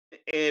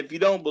And if you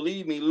don't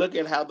believe me, look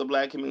at how the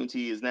black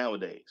community is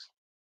nowadays.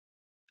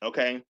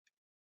 Okay,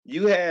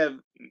 you have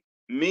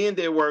men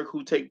that work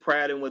who take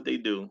pride in what they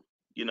do.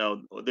 You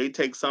know, they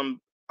take some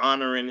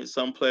honor in it,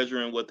 some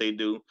pleasure in what they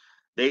do.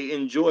 They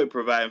enjoy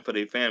providing for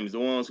their families. The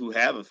ones who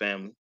have a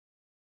family,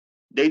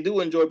 they do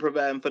enjoy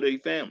providing for their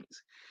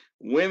families.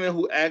 Women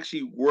who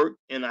actually work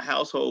in a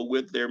household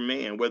with their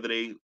man, whether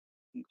they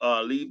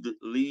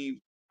leave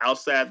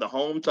outside the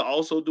home to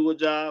also do a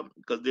job,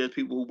 because there's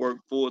people who work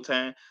full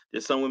time.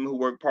 There's some women who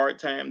work part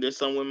time. There's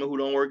some women who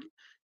don't work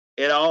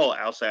at all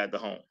outside the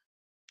home.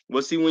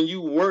 Well, see, when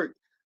you work,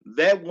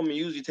 that woman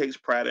usually takes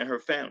pride in her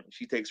family.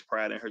 She takes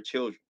pride in her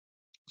children.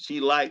 She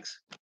likes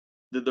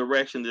the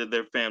direction that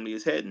their family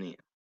is heading in.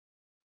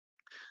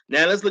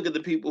 Now, let's look at the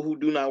people who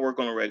do not work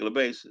on a regular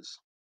basis.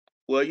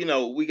 Well,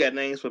 we got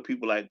names for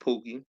people like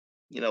Pookie.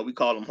 We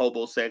call them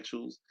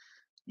hobosexuals.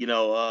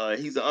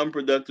 He's an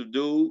unproductive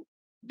dude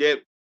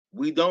that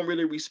we don't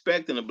really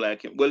respect in the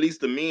well, at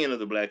least the men of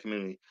the black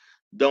community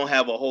don't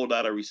have a whole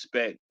lot of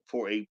respect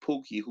for a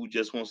Pookie who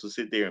just wants to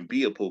sit there and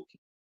be a Pookie.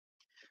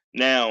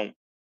 Now,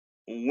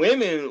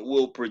 women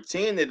will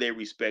pretend that they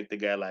respect a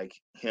guy like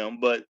him,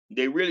 but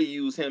they really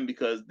use him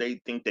because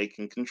they think they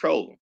can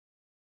control him.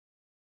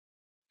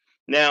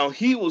 Now,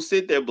 he will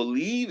sit there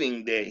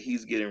believing that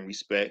he's getting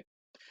respect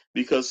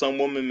because some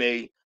woman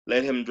may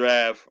let him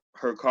drive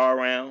her car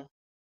around.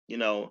 You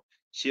know,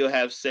 she'll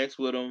have sex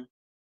with him.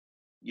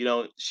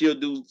 She'll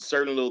do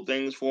certain little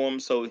things for him.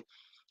 So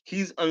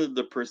he's under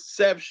the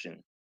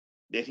perception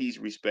that he's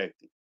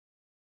respected,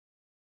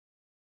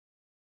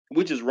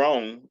 which is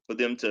wrong for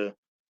them to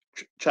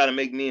try to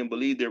make men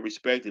believe they're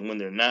respected when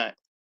they're not.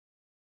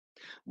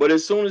 But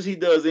as soon as he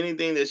does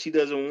anything that she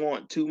doesn't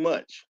want too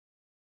much,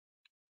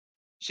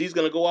 she's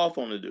gonna go off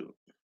on the dude.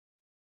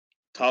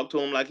 Talk to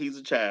him like he's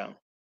a child.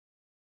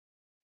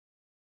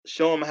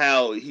 Show him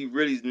how he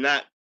really is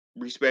not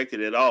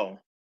respected at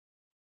all,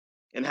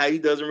 and how he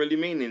doesn't really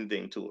mean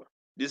anything to her.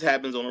 This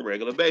happens on a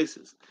regular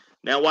basis.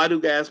 Now, why do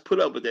guys put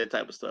up with that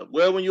type of stuff?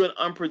 Well, when you're an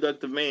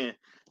unproductive man,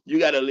 you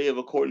got to live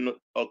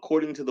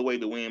according to the way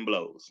the wind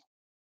blows.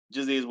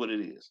 Just is what it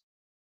is.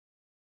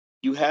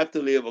 You have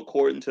to live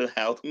according to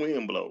how the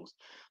wind blows.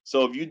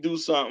 So if you do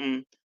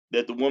something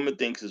that the woman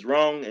thinks is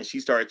wrong and she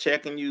starts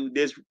checking you,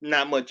 there's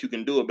not much you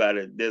can do about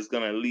it. That's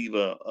gonna leave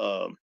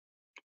a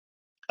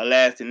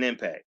lasting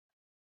impact.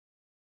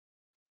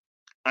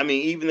 I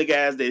mean, even the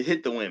guys that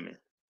hit the women,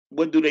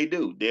 what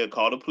do? They'll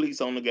call the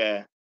police on the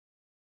guy.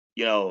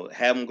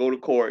 Have him go to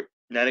court.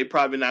 Now they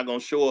probably not gonna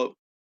show up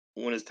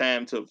when it's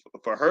time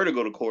for her to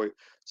go to court,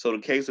 so the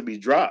case will be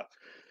dropped.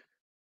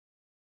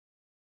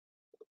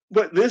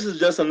 But this is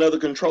just another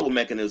control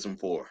mechanism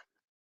for her.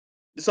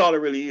 That's all it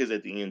really is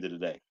at the end of the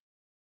day.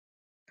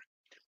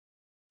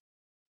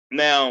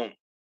 Now,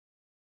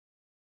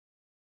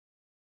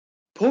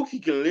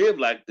 Pookie can live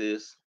like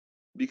this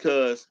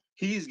because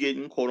he's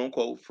getting quote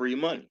unquote free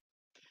money.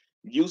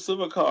 Use of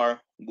a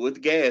car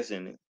with gas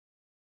in it.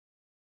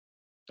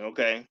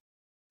 Okay.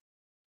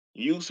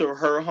 Use of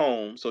her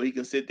home so he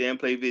can sit there and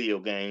play video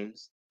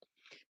games.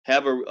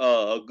 Have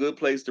a good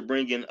place to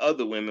bring in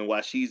other women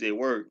while she's at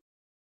work.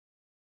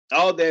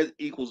 All that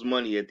equals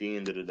money at the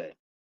end of the day.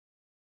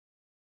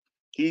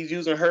 He's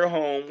using her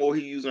home or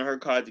he's using her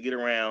car to get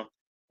around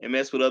and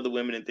mess with other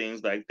women and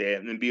things like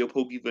that and be a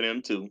Pookie for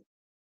them too.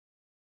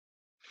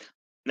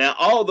 Now,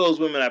 all those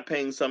women are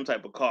paying some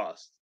type of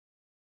cost.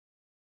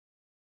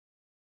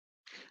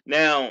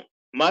 Now,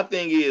 my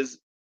thing is,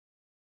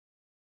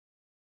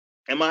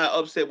 am I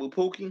upset with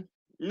Pookie?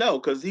 No,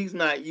 because he's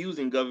not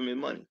using government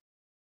money.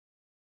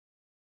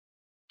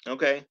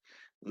 Okay?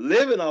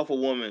 Living off a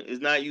woman is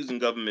not using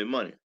government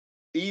money.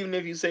 Even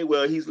if you say,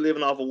 well, he's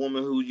living off a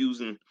woman who's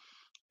using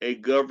a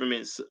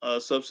government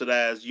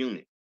subsidized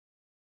unit.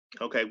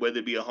 Okay, whether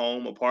it be a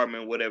home,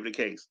 apartment, whatever the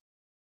case.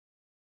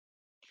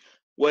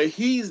 Well,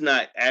 he's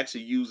not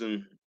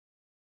misusing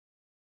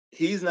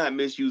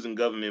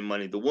government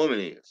money. The woman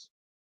is.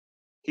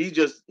 He's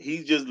just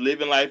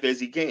living life as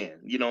he can.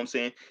 You know what I'm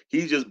saying?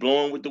 He's just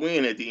blowing with the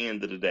wind at the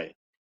end of the day.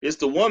 It's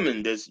the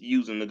woman that's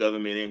using the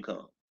government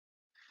income.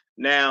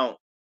 Now,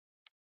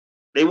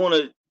 they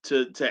want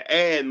to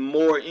add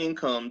more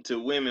income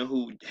to women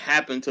who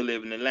happen to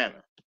live in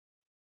Atlanta.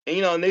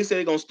 And they say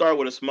they're gonna start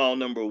with a small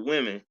number of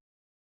women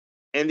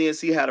and then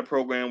see how the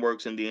program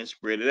works and then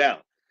spread it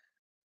out.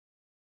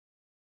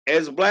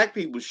 As black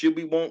people, should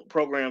we want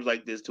programs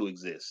like this to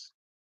exist?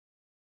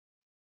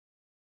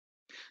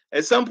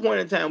 At some point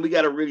in time, we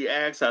got to really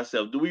ask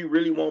ourselves, do we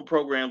really want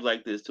programs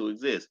like this to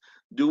exist?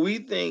 Do we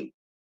think,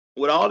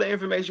 with all the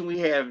information we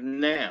have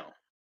now,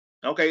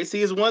 okay,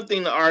 see, it's one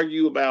thing to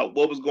argue about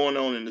what was going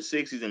on in the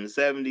 60s and the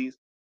 70s,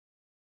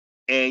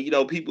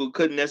 and, people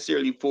couldn't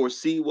necessarily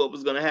foresee what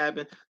was going to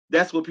happen.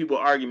 That's what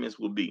people's arguments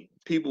would be.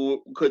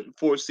 People couldn't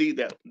foresee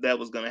that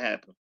was going to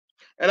happen.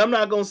 And I'm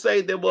not going to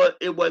say that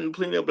it wasn't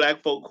plenty of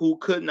black folk who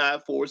could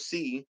not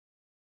foresee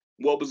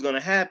what was going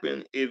to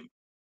happen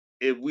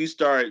if we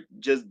start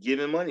just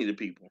giving money to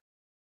people.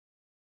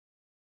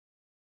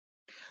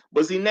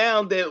 But see,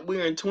 now that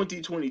we're in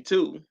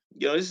 2022,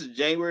 this is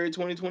January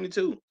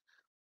 2022,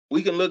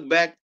 we can look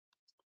back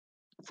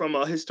from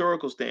a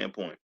historical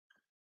standpoint.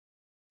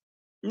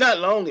 Not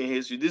long in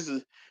history. This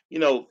is,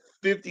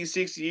 50,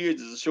 60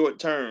 years is a short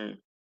term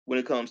when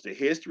it comes to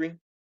history,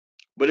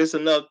 but it's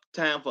enough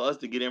time for us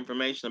to get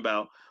information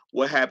about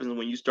what happens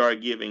when you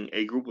start giving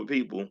a group of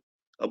people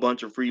a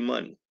bunch of free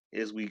money,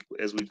 as we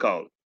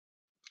call it,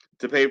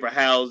 to pay for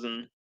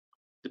housing,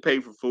 to pay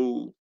for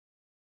food,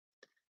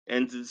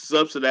 and to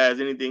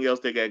subsidize anything else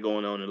they got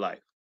going on in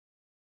life.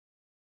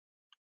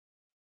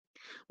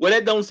 Well,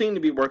 that don't seem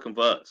to be working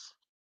for us.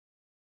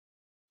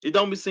 It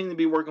don't seem to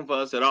be working for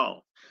us at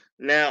all.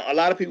 Now, a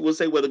lot of people will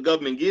say, well, the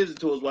government gives it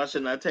to us, why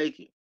shouldn't I take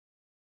it?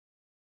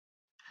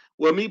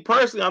 Well, me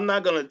personally, I'm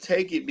not going to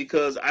take it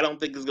because I don't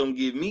think it's going to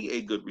give me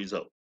a good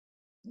result.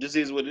 This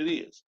is what it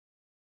is.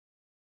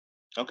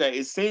 Okay,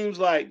 it seems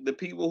like the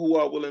people who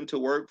are willing to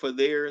work for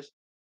theirs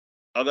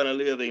are going to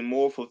live a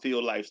more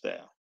fulfilled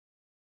lifestyle.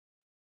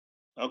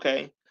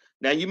 Okay,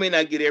 now you may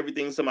not get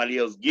everything somebody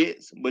else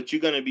gets, but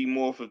you're going to be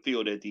more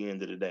fulfilled at the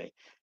end of the day.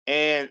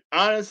 And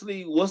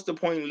honestly, what's the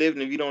point in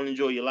living if you don't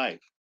enjoy your life?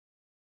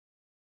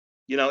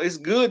 It's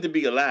good to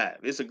be alive.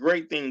 It's a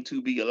great thing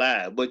to be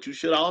alive, but you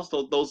should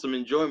also throw some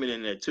enjoyment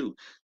in there too.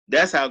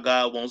 That's how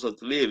God wants us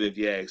to live, if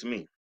you ask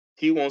me.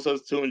 He wants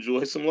us to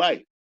enjoy some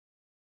life.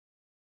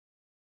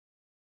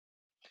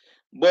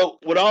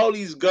 But with all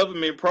these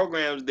government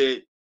programs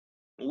that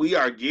we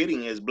are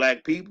getting as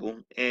black people,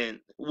 and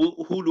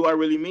who do I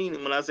really mean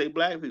when I say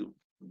black people?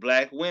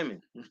 Black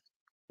women.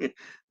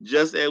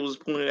 Just as was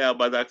pointed out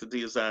by Dr.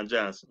 Tia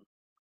Johnson.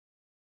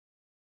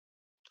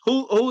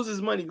 Who's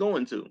this money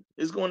going to?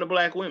 It's going to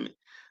black women.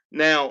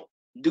 Now,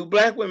 do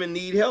black women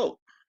need help?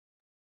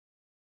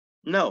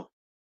 No,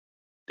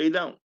 they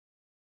don't.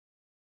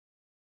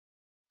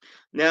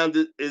 Now,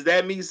 is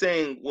that me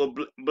saying, well,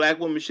 black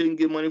women shouldn't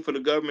get money for the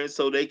government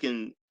so they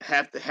can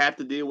have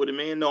to deal with a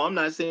man? No, I'm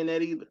not saying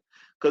that either.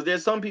 Because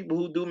there's some people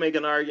who do make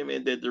an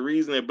argument that the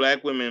reason that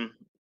black women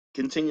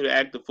continue to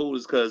act the fool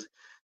is because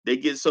they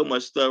get so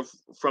much stuff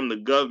from the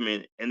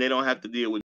government and they don't have to deal with